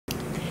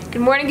Good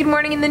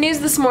morning in the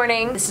news this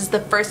morning. This is the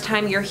first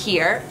time you're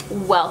here.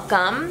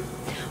 Welcome.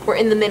 We're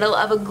in the middle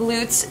of a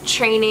glutes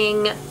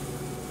training,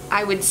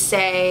 I would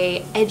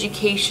say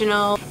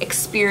educational,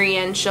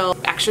 experiential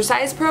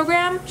exercise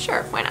program.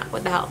 Sure, why not?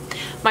 What the hell?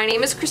 My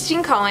name is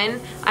Christine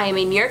Cohen. I am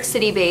a New York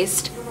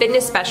City-based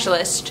fitness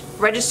specialist,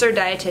 registered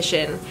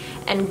dietitian,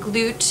 and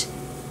glute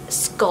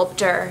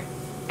sculptor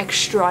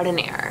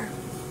extraordinaire.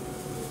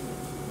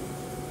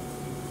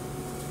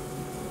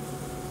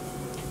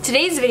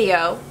 Today's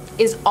video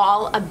is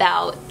all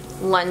about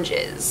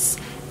lunges,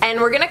 and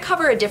we're gonna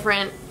cover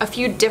a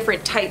few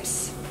different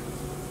types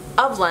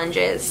of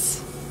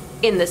lunges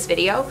in this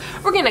video.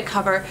 We're gonna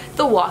cover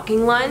the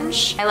walking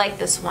lunge. I like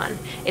this one.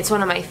 It's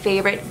one of my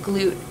favorite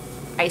glute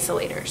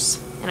isolators,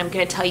 and I'm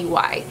gonna tell you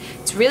why.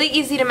 It's really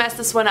easy to mess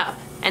this one up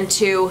and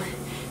to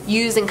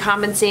use and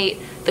compensate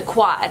the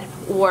quad,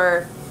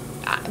 or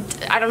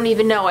I don't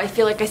even know. I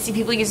feel like I see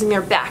people using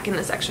their back in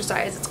this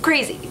exercise. It's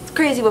crazy. It's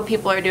crazy what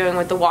people are doing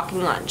with the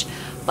walking lunge.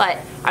 But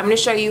I'm going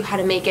to show you how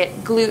to make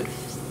it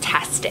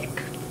glute-tastic.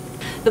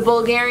 The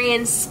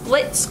Bulgarian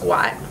split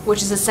squat,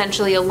 which is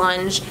essentially a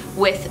lunge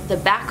with the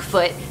back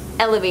foot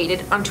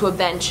elevated onto a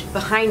bench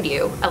behind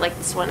you. I like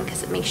this one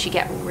because it makes you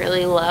get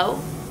really low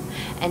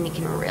and you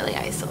can really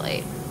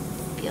isolate,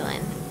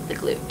 feeling the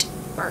glute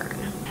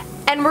burn.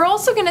 And we're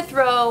also going to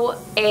throw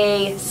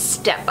a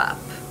step up,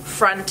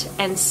 front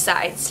and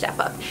side step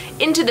up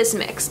into this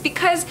mix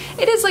because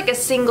it is like a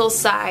single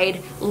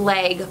side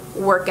leg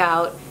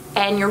workout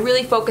and you're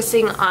really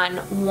focusing on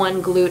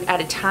one glute at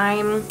a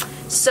time.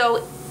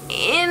 So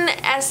in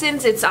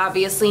essence, it's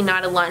obviously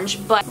not a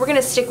lunge, but we're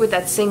gonna stick with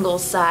that single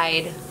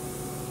side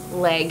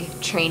leg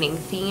training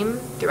theme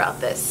throughout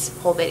this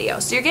whole video.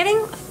 So you're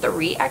getting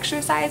 3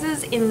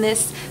 exercises in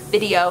this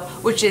video,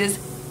 which is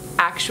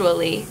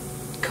actually,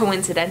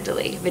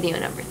 coincidentally, video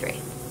number 3.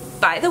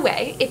 By the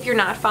way, if you're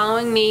not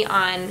following me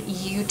on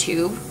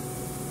YouTube,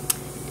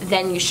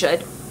 then you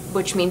should,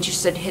 which means you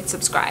should hit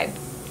subscribe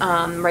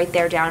right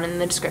there down in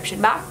the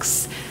description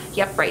box.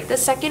 Yep, right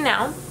this second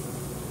now.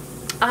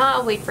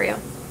 I'll wait for you.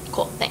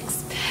 Cool,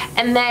 thanks.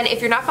 And then if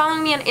you're not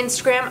following me on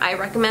Instagram, I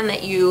recommend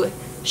that you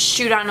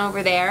shoot on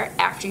over there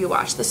after you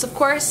watch this, of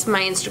course.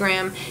 My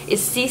Instagram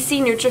is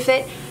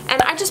ccnutrifit,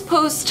 and I just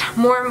post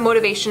more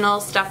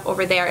motivational stuff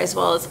over there, as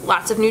well as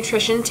lots of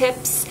nutrition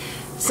tips,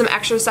 some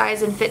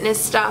exercise and fitness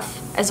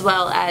stuff, as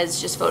well as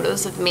just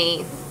photos of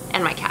me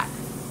and my cat,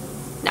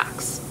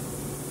 Knox.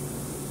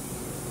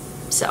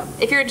 So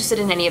if you're interested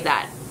in any of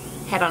that,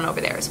 head on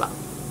over there as well.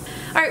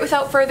 All right,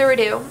 without further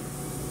ado,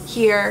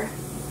 here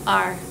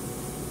are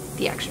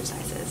the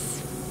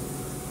exercises.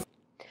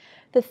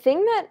 The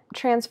thing that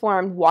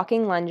transformed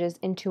walking lunges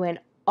into an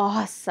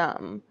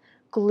awesome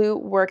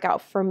glute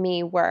workout for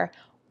me were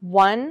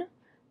 1,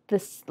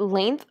 the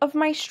length of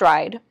my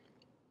stride,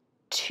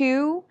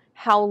 2,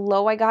 how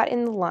low I got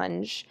in the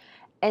lunge,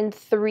 and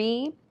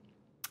 3,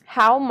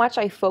 how much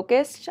I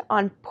focused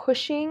on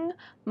pushing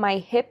my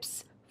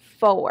hips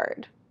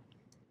forward.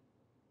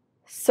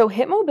 So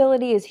hip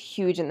mobility is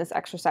huge in this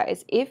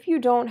exercise. If you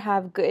don't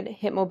have good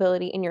hip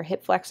mobility in your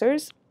hip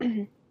flexors,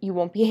 you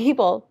won't be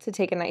able to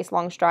take a nice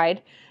long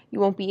stride, you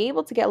won't be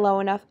able to get low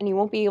enough, and you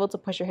won't be able to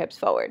push your hips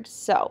forward.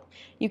 So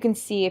you can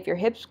see if your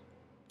hip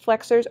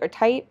flexors are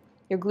tight,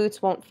 your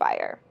glutes won't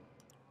fire.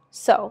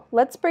 So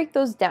let's break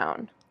those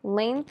down.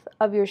 Length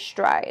of your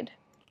stride.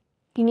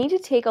 You need to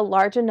take a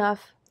large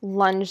enough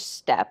lunge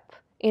step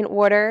in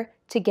order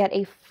to get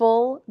a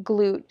full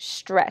glute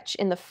stretch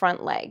in the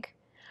front leg.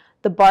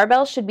 The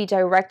barbell should be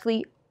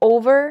directly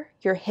over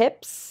your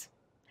hips,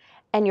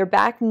 and your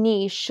back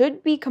knee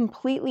should be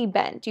completely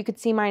bent. You could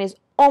see mine is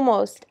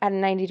almost at a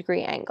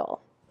 90-degree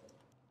angle.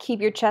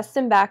 Keep your chest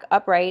and back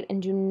upright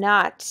and do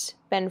not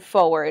bend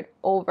forward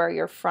over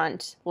your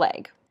front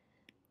leg.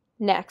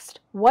 Next,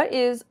 what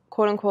is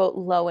quote-unquote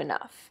low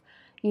enough?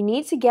 You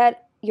need to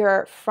get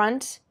your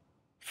front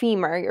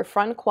femur, your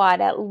front quad,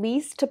 at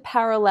least to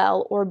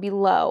parallel or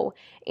below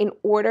in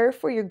order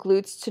for your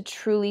glutes to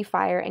truly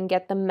fire and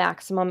get the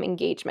maximum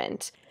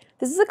engagement.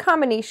 This is a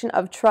combination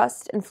of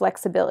trust and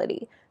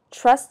flexibility.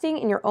 Trusting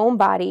in your own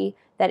body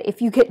that if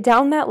you get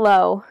down that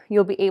low,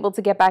 you'll be able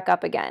to get back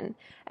up again.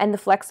 And the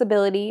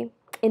flexibility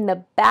in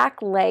the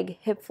back leg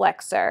hip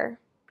flexor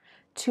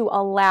to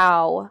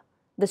allow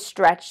the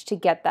stretch to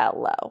get that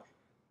low.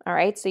 All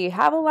right, so you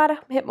have a lot of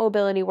hip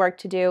mobility work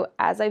to do,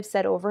 as I've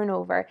said over and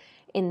over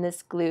in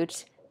this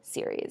glute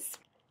series.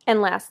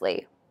 And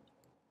lastly,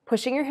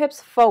 pushing your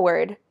hips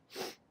forward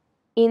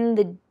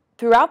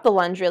throughout the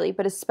lunge really,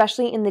 but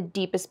especially in the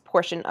deepest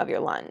portion of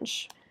your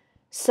lunge.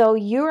 So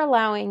you're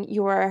allowing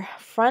your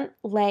front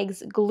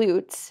leg's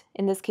glutes,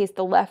 in this case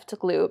the left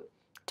glute,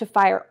 to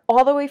fire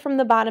all the way from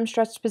the bottom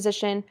stretched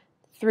position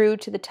through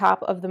to the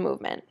top of the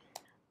movement.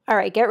 All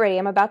right, get ready.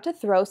 I'm about to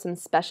throw some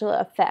special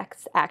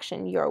effects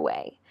action your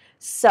way.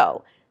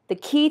 So the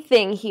key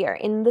thing here,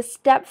 in the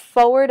step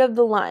forward of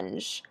the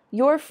lunge,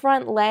 your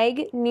front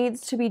leg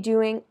needs to be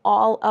doing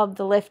all of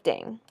the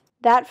lifting.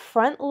 That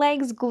front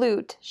leg's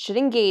glute should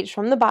engage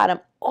from the bottom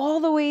all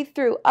the way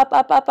through, up,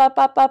 up, up, up,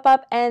 up, up,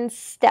 up, and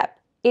step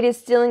It is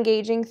still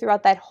engaging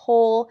throughout that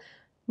whole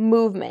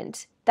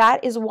movement.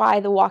 That is why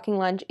the walking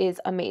lunge is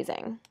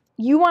amazing.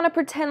 You want to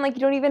pretend like you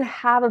don't even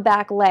have a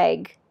back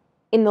leg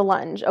in the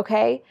lunge,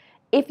 okay?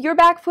 If your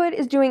back foot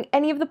is doing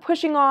any of the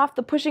pushing off,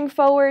 the pushing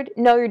forward,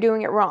 no, you're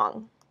doing it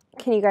wrong.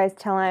 Can you guys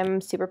tell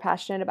I'm super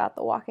passionate about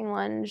the walking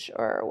lunge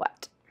or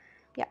what?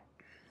 Yeah,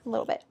 a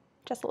little bit,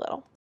 just a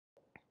little.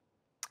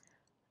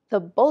 The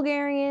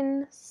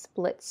Bulgarian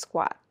split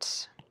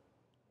squat.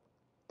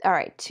 All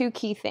right, 2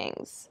 key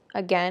things.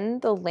 Again,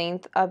 the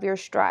length of your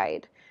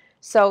stride.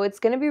 So it's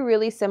going to be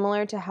really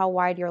similar to how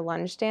wide your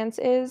lunge stance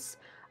is.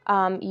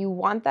 You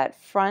want that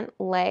front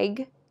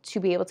leg to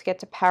be able to get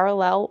to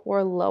parallel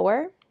or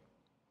lower.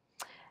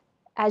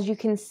 As you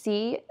can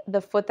see,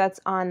 the foot that's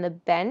on the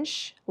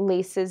bench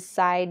laces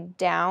side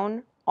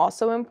down,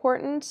 also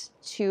important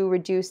to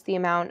reduce the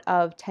amount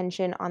of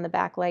tension on the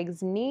back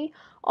leg's knee.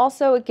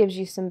 Also, it gives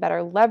you some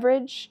better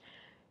leverage.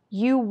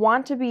 You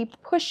want to be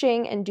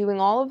pushing and doing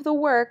all of the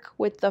work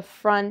with the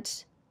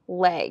front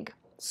leg.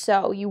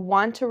 So you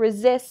want to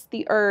resist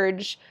the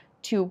urge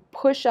to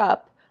push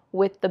up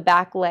with the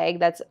back leg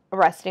that's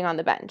resting on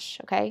the bench,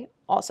 okay?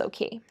 Also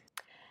key.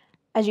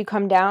 As you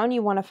come down,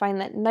 you want to find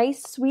that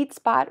nice sweet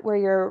spot where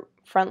your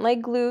front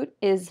leg glute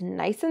is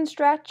nice and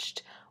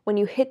stretched. When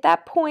you hit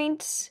that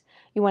point,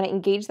 you want to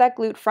engage that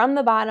glute from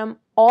the bottom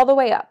all the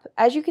way up.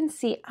 As you can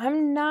see,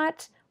 I'm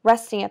not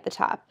resting at the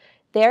top.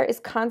 There is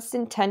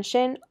constant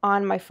tension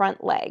on my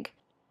front leg.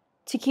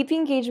 To keep the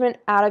engagement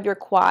out of your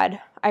quad,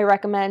 I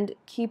recommend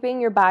keeping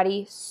your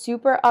body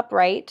super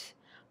upright,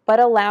 but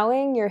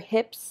allowing your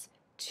hips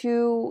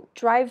to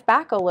drive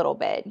back a little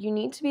bit. You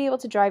need to be able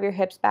to drive your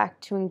hips back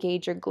to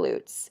engage your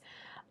glutes.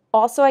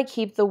 Also, I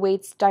keep the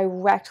weights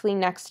directly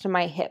next to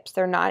my hips.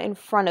 They're not in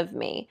front of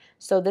me.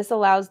 So this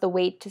allows the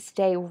weight to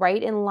stay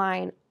right in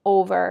line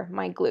over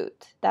my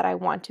glute that I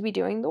want to be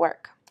doing the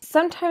work.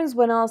 Sometimes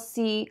what I'll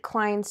see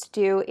clients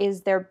do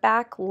is their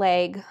back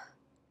leg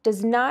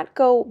does not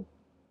go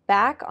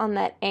back on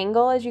that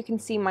angle as you can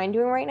see mine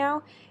doing right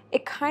now.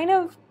 It kind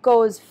of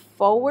goes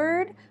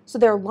forward, so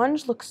their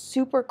lunge looks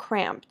super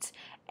cramped.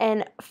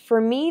 And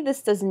for me,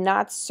 this does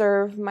not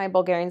serve my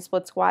Bulgarian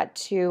split squat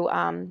to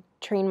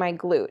train my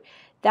glute.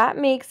 That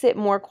makes it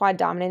more quad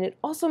dominant. It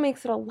also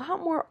makes it a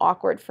lot more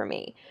awkward for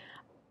me.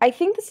 I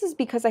think this is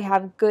because I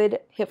have good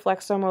hip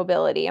flexor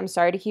mobility. I'm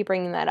sorry to keep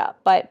bringing that up,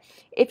 but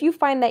if you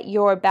find that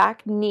your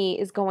back knee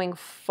is going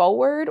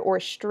forward or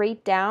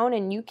straight down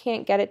and you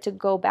can't get it to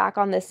go back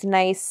on this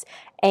nice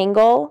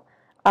angle,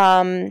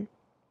 then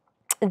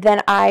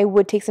I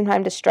would take some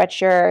time to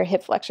stretch your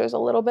hip flexors a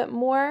little bit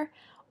more.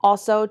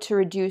 Also to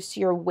reduce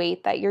your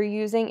weight that you're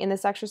using in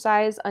this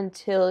exercise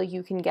until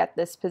you can get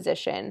this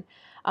position.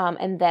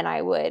 And then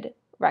I would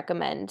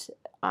recommend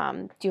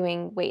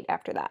doing weight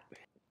after that.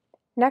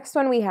 Next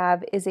one we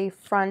have is a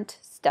front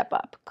step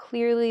up.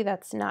 Clearly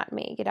that's not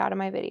me. Get out of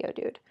my video,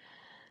 dude.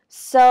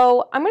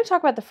 So I'm going to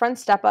talk about the front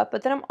step up,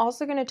 but then I'm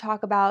also going to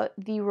talk about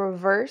the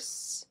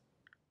reverse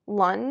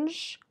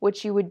lunge,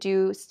 which you would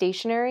do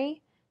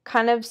stationary,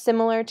 kind of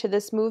similar to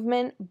this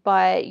movement,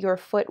 but your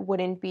foot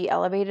wouldn't be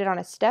elevated on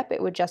a step.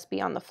 It would just be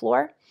on the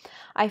floor.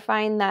 I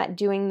find that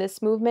doing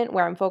this movement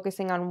where I'm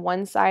focusing on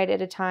one side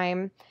at a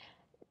time,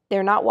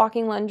 they're not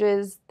walking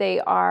lunges, they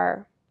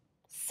are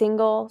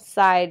single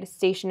side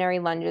stationary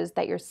lunges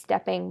that you're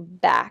stepping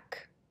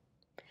back,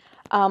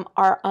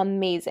 are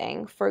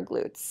amazing for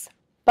glutes.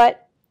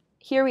 But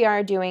here we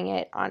are doing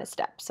it on a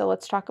step. So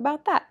let's talk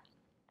about that.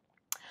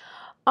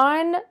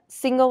 On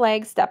single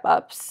leg step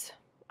ups,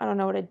 I don't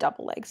know what a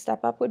double leg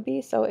step up would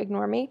be, so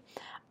ignore me.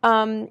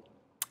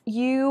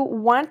 You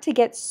want to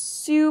get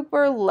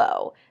super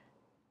low.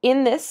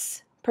 In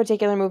this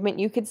particular movement,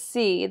 you could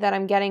see that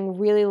I'm getting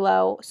really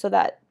low so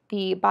that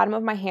the bottom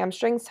of my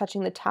hamstrings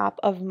touching the top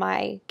of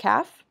my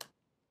calf.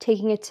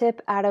 Taking a tip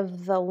out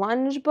of the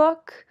lunge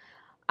book,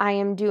 I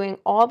am doing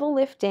all the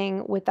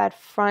lifting with that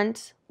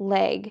front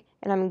leg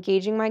and I'm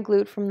engaging my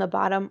glute from the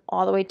bottom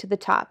all the way to the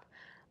top.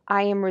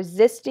 I am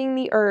resisting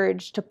the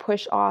urge to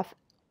push off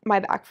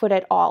my back foot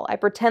at all. I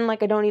pretend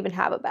like I don't even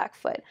have a back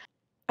foot.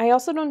 I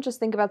also don't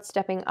just think about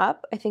stepping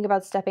up, I think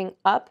about stepping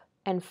up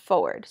and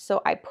forward.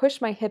 So I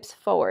push my hips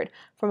forward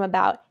from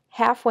about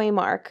halfway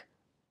mark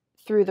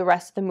through the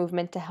rest of the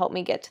movement to help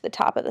me get to the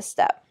top of the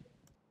step.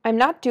 I'm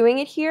not doing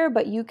it here,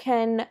 but you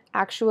can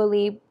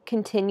actually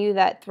continue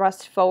that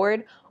thrust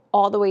forward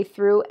all the way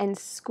through and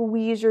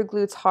squeeze your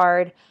glutes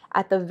hard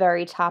at the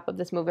very top of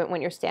this movement when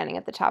you're standing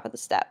at the top of the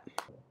step.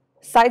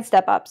 Side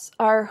step ups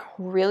are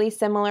really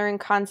similar in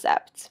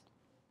concept.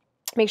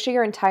 Make sure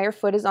your entire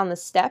foot is on the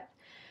step.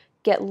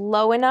 Get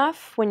low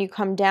enough when you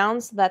come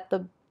down so that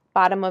the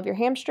bottom of your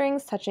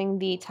hamstrings touching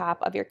the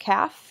top of your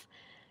calf.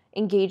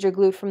 Engage your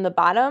glute from the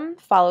bottom,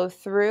 follow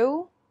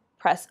through,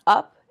 press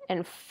up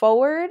and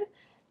forward.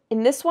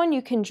 In this one,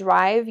 you can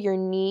drive your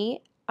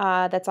knee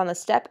that's on the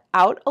step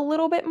out a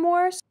little bit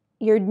more.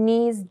 Your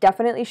knees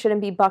definitely shouldn't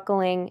be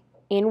buckling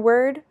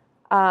inward,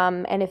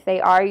 and if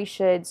they are, you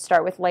should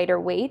start with lighter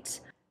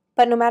weight.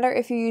 But no matter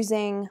if you're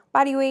using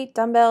body weight,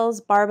 dumbbells,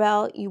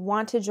 barbell, you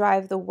want to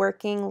drive the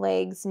working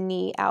leg's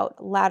knee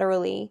out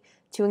laterally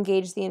to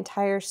engage the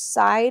entire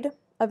side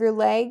of your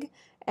leg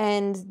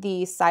and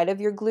the side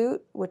of your glute,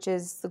 which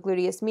is the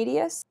gluteus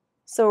medius.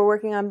 So we're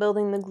working on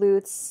building the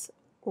glutes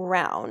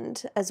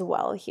round as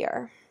well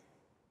here.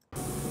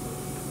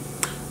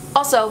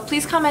 Also,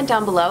 please comment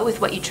down below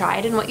with what you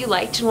tried and what you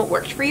liked and what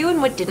worked for you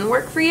and what didn't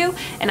work for you,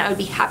 and I would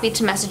be happy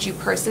to message you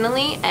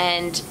personally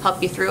and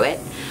help you through it.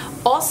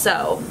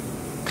 Also,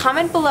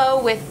 comment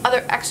below with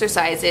other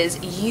exercises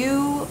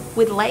you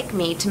would like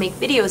me to make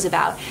videos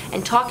about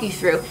and talk you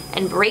through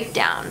and break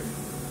down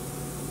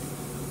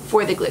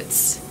for the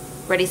glutes.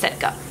 Ready, set,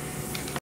 go.